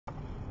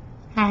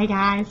Hi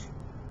guys,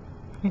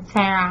 it's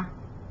Sarah.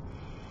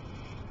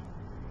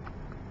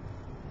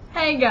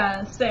 Hey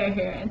guys, Sarah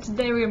here, and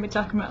today we're going to be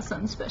talking about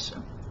something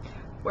special.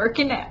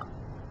 Working out.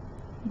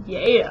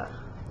 Yeah.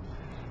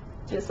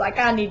 Just like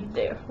I need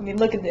to do. I mean,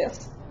 look at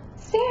this.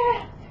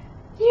 Sarah,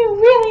 you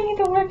really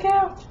need to work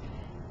out.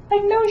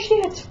 Like, no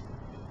shit.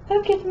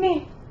 Look at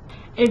me.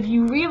 If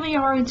you really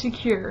are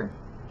insecure,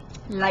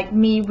 like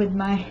me with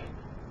my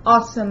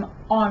awesome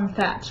arm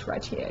fat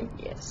right here,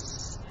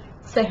 yes.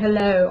 Say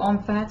hello,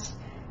 arm fat.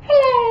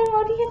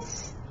 Hello,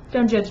 audience.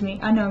 Don't judge me,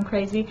 I know I'm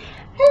crazy.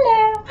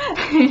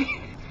 Hello.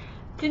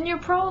 Then you're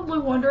probably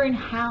wondering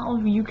how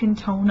you can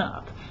tone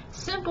up.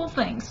 Simple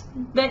things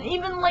that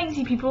even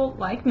lazy people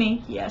like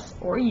me, yes,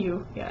 or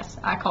you, yes,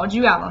 I called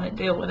you out on it,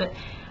 deal with it,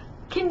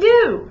 can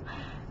do.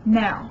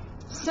 Now,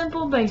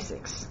 simple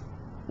basics.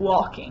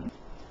 Walking.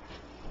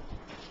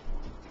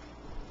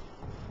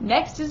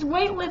 Next is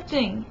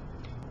weightlifting.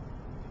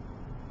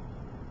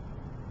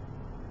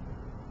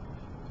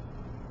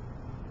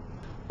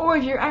 Or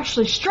if you're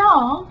actually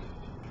strong,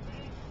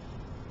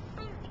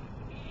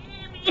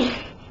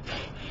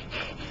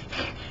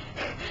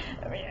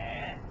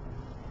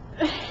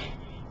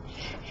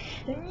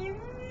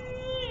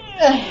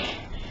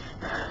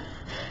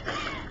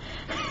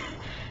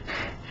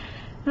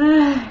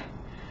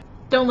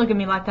 don't look at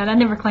me like that. I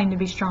never claimed to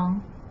be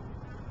strong.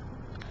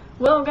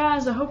 Well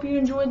guys, I hope you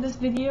enjoyed this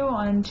video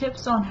on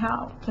tips on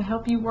how to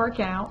help you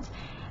work out.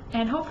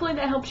 And hopefully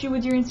that helps you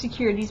with your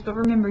insecurities. But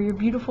remember, you're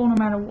beautiful no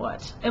matter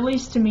what. At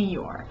least to me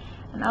you are.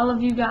 And I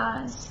love you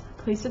guys.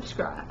 Please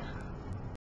subscribe.